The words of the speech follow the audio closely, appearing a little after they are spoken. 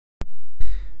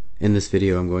In this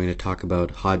video I'm going to talk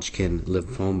about Hodgkin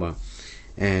lymphoma.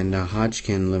 And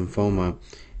Hodgkin lymphoma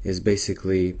is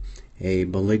basically a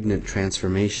malignant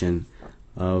transformation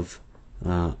of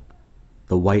the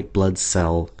white blood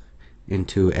cell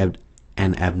into an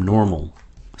abnormal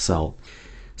cell.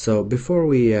 So before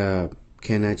we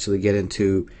can actually get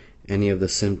into any of the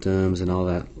symptoms and all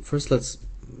that, first let's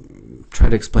try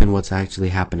to explain what's actually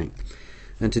happening.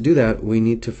 And to do that, we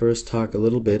need to first talk a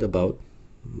little bit about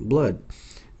blood,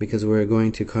 because we're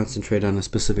going to concentrate on a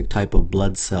specific type of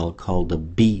blood cell called a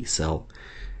B cell.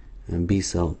 And B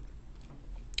cell.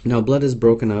 Now, blood is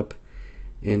broken up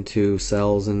into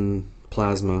cells and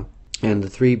plasma, and the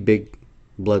three big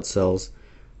blood cells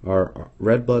are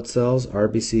red blood cells,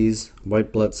 RBCs,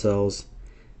 white blood cells,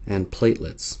 and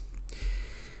platelets.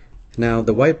 Now,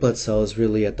 the white blood cell is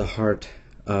really at the heart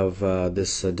of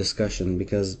this discussion,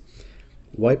 because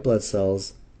white blood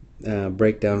cells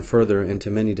break down further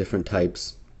into many different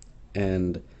types.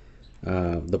 And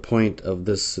the point of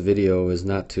this video is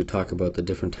not to talk about the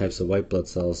different types of white blood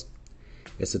cells.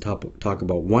 It's to talk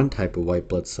about one type of white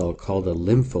blood cell called a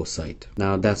lymphocyte.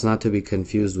 Now, that's not to be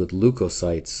confused with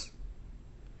leukocytes,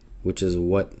 which is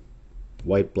what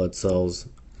white blood cells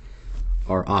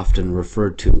are often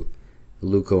referred to.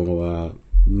 Leuko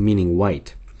meaning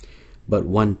white. But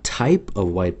one type of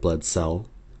white blood cell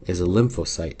is a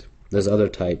lymphocyte. There's other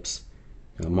types,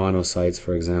 monocytes,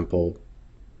 for example,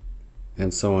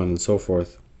 and so on and so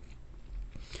forth.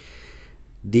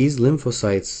 These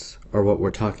lymphocytes are what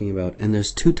we're talking about, and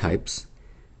there's two types.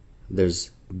 There's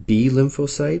B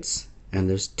lymphocytes and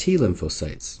there's T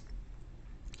lymphocytes.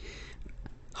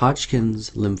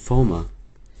 Hodgkin's lymphoma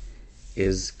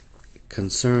is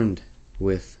concerned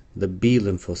with the B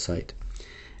lymphocyte,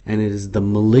 and it is the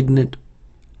malignant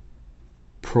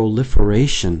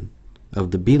proliferation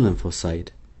of the B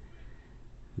lymphocyte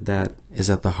that is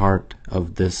at the heart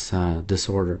of this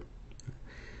disorder.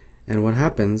 And what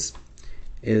happens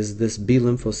is this B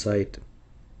lymphocyte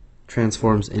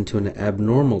transforms into an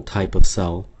abnormal type of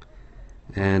cell,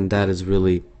 and that is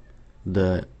really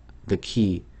the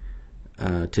key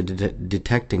to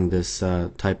detecting this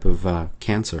type of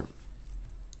cancer.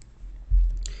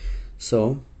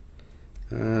 So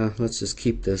let's just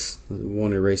keep this. We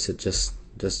won't erase it just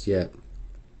yet.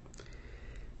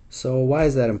 So why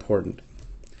is that important?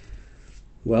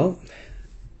 Well,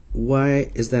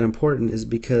 why is that important is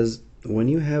because when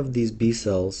you have these B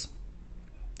cells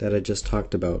that I just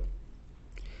talked about,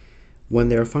 when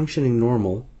they're functioning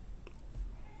normal,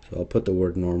 so I'll put the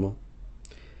word normal,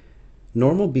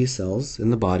 normal B cells in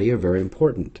the body are very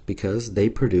important because they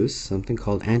produce something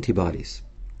called antibodies.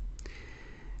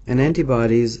 And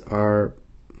antibodies are,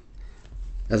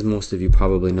 as most of you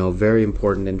probably know, very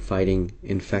important in fighting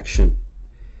infection.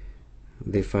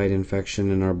 They fight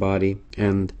infection in our body,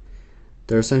 and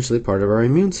they're essentially part of our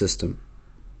immune system.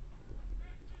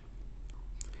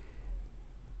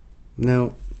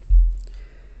 Now,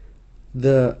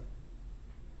 the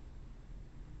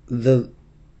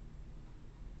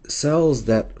cells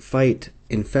that fight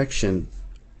infection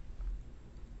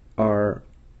are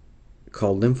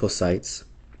called lymphocytes,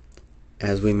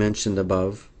 as we mentioned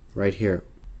above, right here.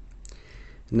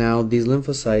 Now, these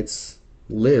lymphocytes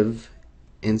live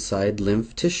inside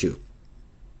lymph tissue.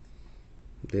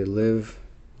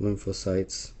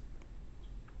 Lymphocytes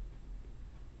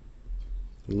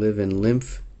live in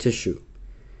lymph tissue.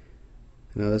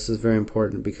 Now, this is very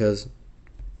important because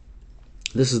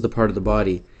this is the part of the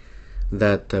body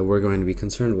that we're going to be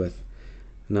concerned with.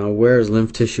 Now, where is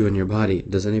lymph tissue in your body?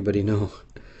 Does anybody know?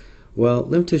 Well,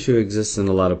 lymph tissue exists in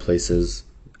a lot of places,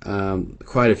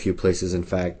 quite a few places, in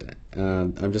fact.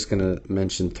 I'm just going to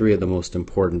mention three of the most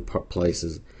important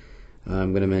places.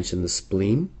 I'm going to mention the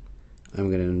spleen,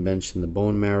 I'm going to mention the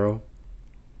bone marrow,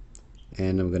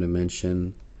 and I'm going to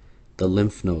mention the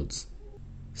lymph nodes.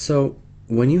 So,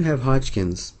 when you have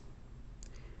Hodgkin's,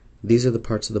 these are the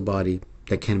parts of the body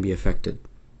that can be affected.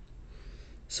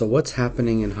 So what's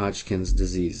happening in Hodgkin's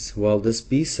disease? Well, this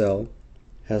B cell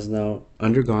has now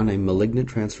undergone a malignant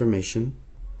transformation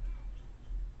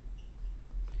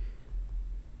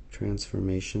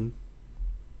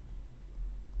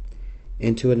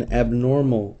into an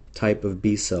abnormal type of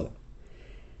B cell.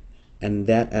 And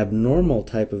that abnormal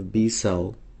type of B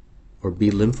cell, or B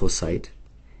lymphocyte,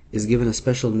 is given a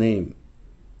special name.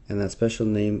 And that special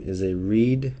name is a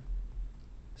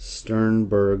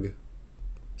Reed-Sternberg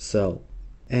cell.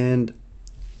 And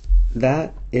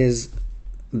that is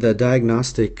the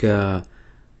diagnostic or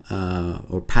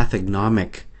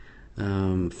pathognomic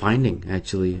finding,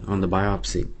 actually, on the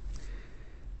biopsy.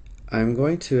 I'm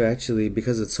going to actually,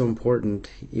 because it's so important,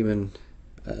 even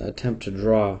attempt to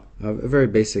draw a very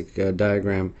basic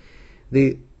diagram.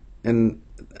 And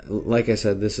like I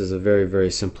said, this is a very, very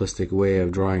simplistic way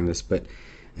of drawing this, but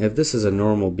if this is a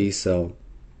normal B cell,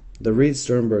 the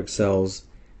Reed-Sternberg cells,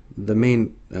 the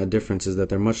main difference is that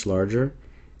they're much larger,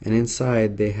 and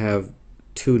inside they have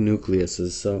two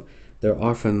nucleuses, so they're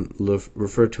often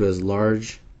referred to as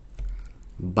large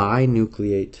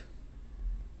binucleate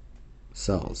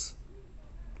cells.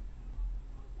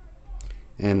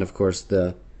 And of course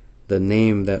the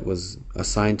name that was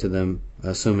assigned to them,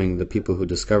 assuming the people who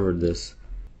discovered this,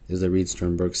 is the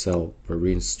Reed-Sternberg cell, or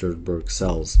Reed-Sternberg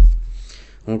cells.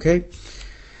 Okay,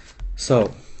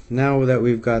 so now that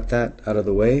we've got that out of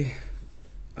the way,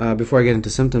 before I get into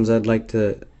symptoms, I'd like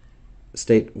to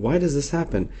state, why does this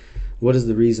happen? What is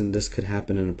the reason this could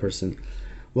happen in a person?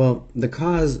 Well, the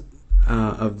cause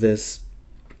of this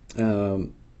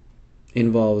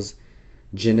involves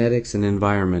genetics and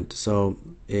environment. So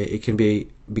it can be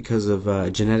because of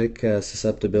genetic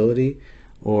susceptibility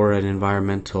or an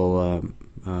environmental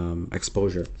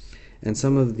exposure. And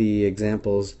some of the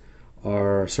examples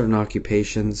are certain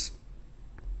occupations,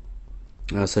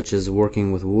 such as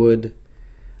working with wood,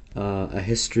 a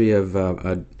history of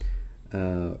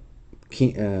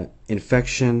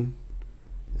infection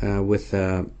with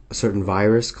a certain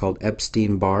virus called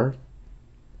Epstein-Barr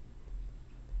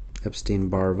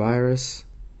virus.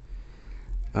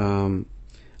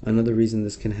 Another reason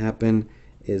this can happen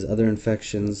is other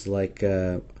infections like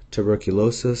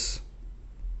tuberculosis,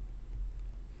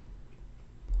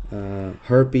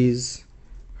 herpes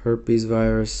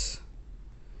virus,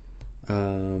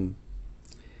 and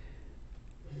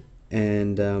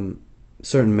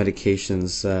certain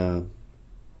medications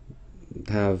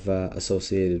have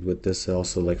associated with this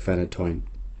also, like phenytoin.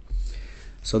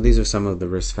 So these are some of the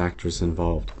risk factors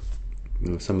involved,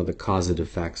 some of the causative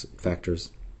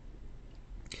factors.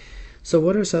 So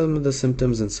what are some of the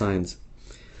symptoms and signs?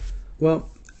 Well,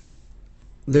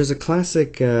 there's a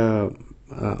classic,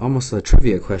 almost a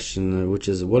trivia question, which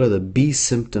is, what are the B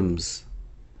symptoms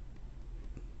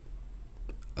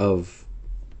of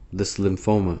this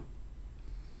lymphoma?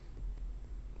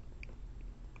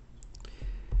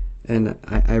 And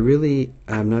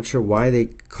I'm not sure why they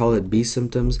call it B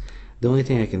symptoms. The only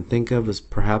thing I can think of is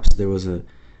perhaps there was an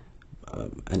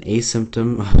A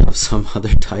symptom of some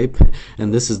other type,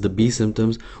 and this is the B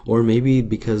symptoms, or maybe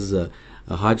because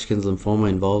Hodgkin's lymphoma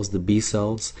involves the B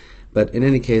cells. But in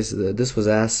any case, this was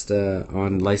asked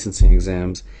on licensing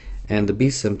exams, and the B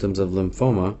symptoms of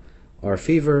lymphoma are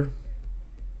fever,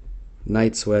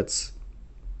 night sweats,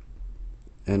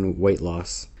 and weight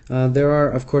loss. There are,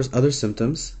 of course, other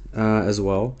symptoms as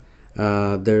well.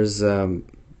 There's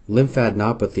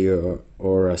lymphadenopathy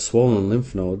or swollen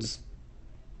lymph nodes.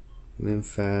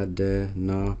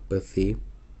 Lymphadenopathy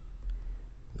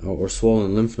or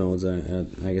swollen lymph nodes.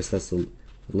 I guess that's the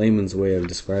layman's way of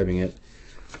describing it.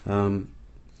 The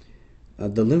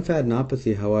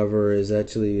lymphadenopathy, however, is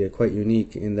actually quite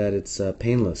unique in that it's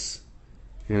painless,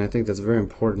 and I think that's very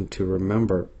important to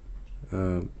remember,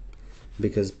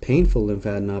 because painful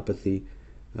lymphadenopathy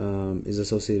is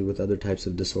associated with other types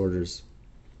of disorders.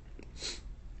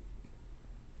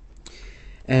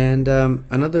 And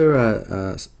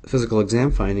another physical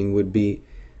exam finding would be,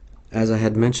 as I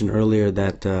had mentioned earlier,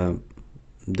 that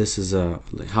this is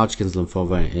Hodgkin's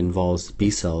lymphoma involves B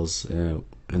cells,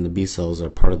 and the B cells are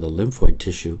part of the lymphoid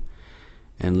tissue,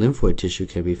 and lymphoid tissue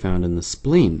can be found in the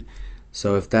spleen.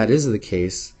 So if that is the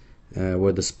case,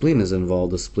 where the spleen is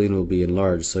involved, the spleen will be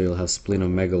enlarged, so you'll have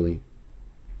splenomegaly,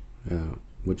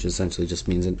 which essentially just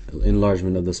means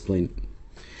enlargement of the spleen.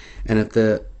 And if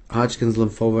the Hodgkin's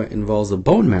lymphoma involves the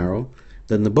bone marrow,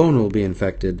 then the bone will be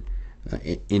affected.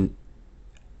 The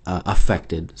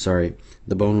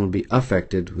bone will be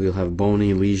affected. We'll have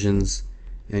bony lesions,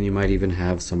 and you might even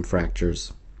have some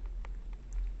fractures.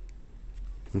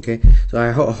 Okay, so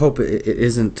I hope it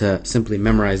isn't simply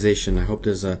memorization. I hope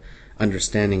there's a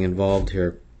understanding involved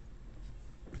here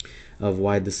of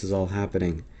why this is all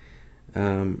happening.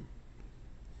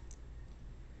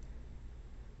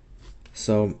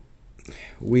 So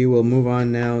we will move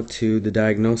on now to the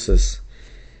diagnosis.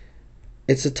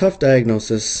 It's a tough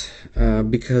diagnosis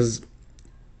because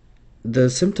the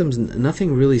symptoms,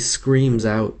 nothing really screams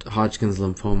out Hodgkin's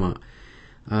lymphoma.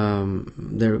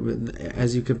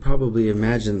 As you could probably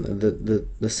imagine,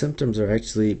 the symptoms are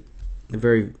actually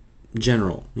very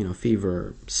general.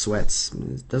 Fever, sweats.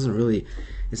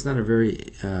 It's not a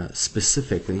very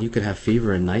specific. You could have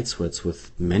fever and night sweats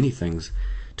with many things.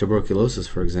 Tuberculosis,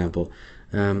 for example.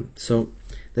 So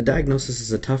the diagnosis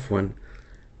is a tough one,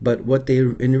 but what they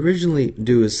originally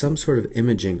do is some sort of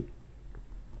imaging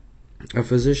a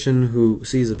physician who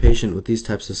sees a patient with these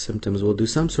types of symptoms will do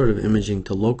some sort of imaging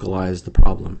to localize the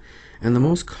problem. And the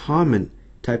most common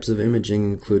types of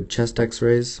imaging include chest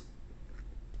x-rays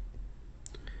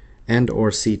and or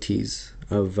CTs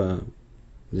of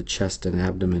the chest and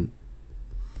abdomen.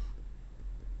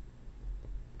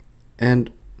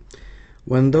 And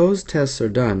when those tests are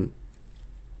done,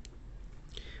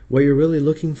 what you're really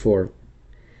looking for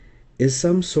is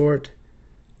some sort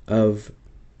of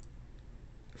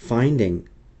finding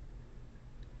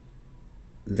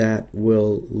that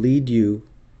will lead you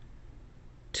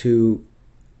to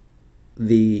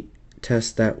the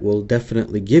test that will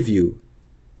definitely give you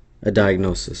a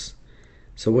diagnosis.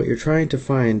 So what you're trying to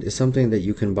find is something that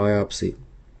you can biopsy.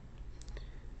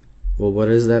 Well, what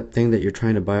is that thing that you're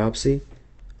trying to biopsy?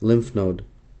 Lymph node.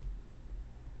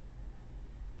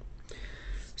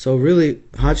 So really,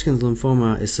 Hodgkin's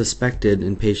lymphoma is suspected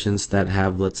in patients that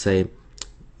have, let's say,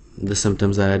 the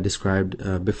symptoms that I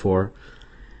described before,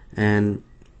 and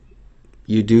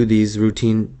you do these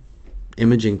routine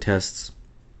imaging tests,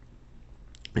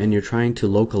 and you're trying to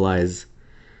localize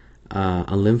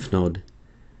a lymph node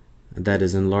that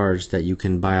is enlarged that you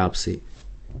can biopsy.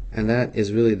 And that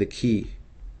is really the key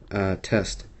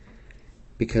test,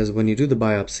 because when you do the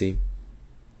biopsy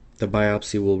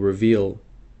will reveal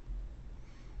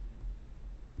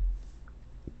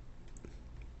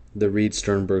the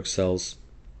Reed-Sternberg cells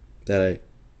that I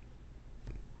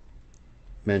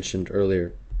mentioned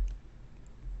earlier.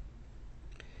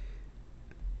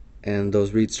 And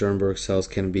those Reed-Sternberg cells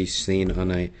can be seen on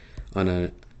the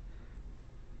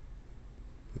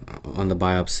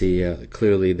biopsy.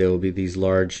 Clearly there will be these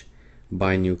large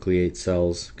binucleate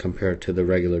cells compared to the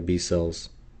regular B cells.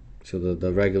 So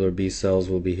the regular B cells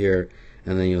will be here,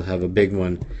 and then you'll have a big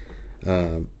one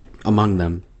among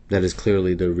them that is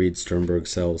clearly the Reed-Sternberg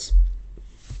cells.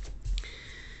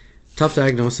 Tough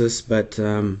diagnosis, but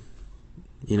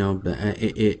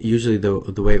usually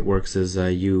the way it works is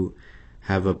you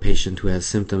have a patient who has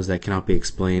symptoms that cannot be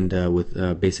explained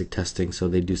with basic testing, so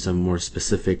they do some more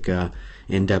specific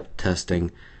in-depth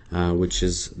testing, which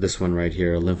is this one right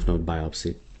here, a lymph node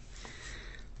biopsy.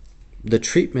 The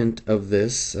treatment of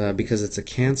this, because it's a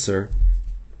cancer,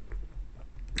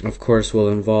 of course will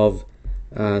involve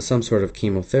some sort of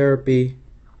chemotherapy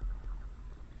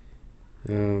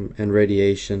and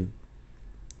radiation,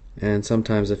 and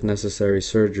sometimes, if necessary,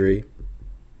 surgery.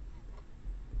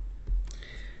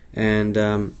 And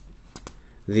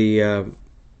the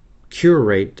cure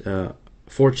rate,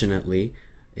 fortunately,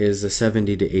 is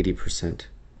 70 to 80%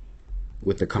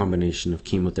 with the combination of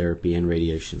chemotherapy and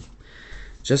radiation.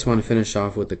 Just want to finish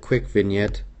off with a quick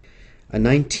vignette. A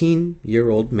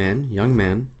 19-year-old young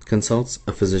man, consults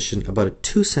a physician about a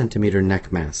 2-centimeter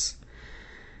neck mass.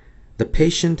 The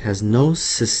patient has no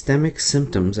systemic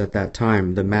symptoms at that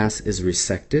time. The mass is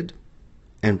resected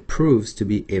and proves to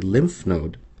be a lymph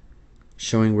node,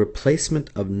 showing replacement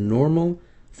of normal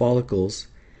follicles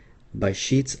by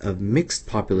sheets of mixed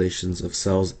populations of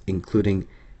cells, including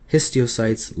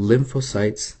histiocytes,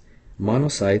 lymphocytes,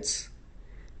 monocytes,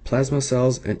 plasma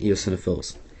cells, and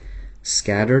eosinophils.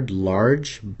 Scattered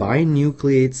large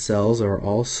binucleate cells are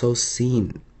also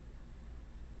seen.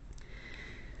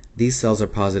 These cells are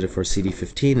positive for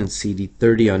CD15 and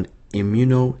CD30 on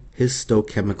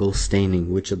immunohistochemical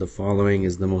staining. Which of the following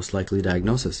is the most likely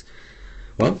diagnosis?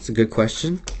 Well, it's a good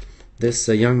question. This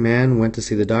young man went to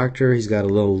see the doctor. He's got a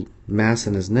little mass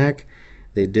in his neck.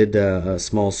 They did a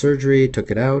small surgery, took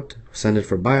it out, sent it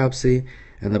for biopsy,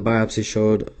 and the biopsy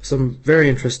showed some very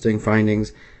interesting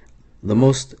findings, the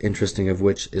most interesting of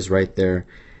which is right there,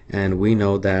 and we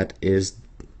know that is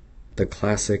the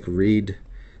classic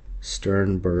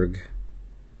Reed-Sternberg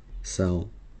cell.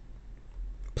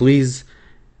 Please,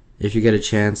 if you get a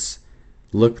chance,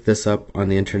 look this up on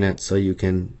the internet so you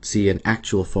can see an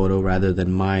actual photo rather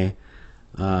than my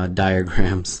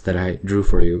diagrams that I drew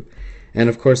for you. And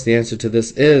of course the answer to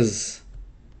this is,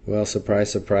 well,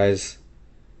 surprise, surprise,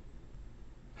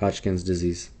 Hodgkin's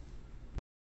disease.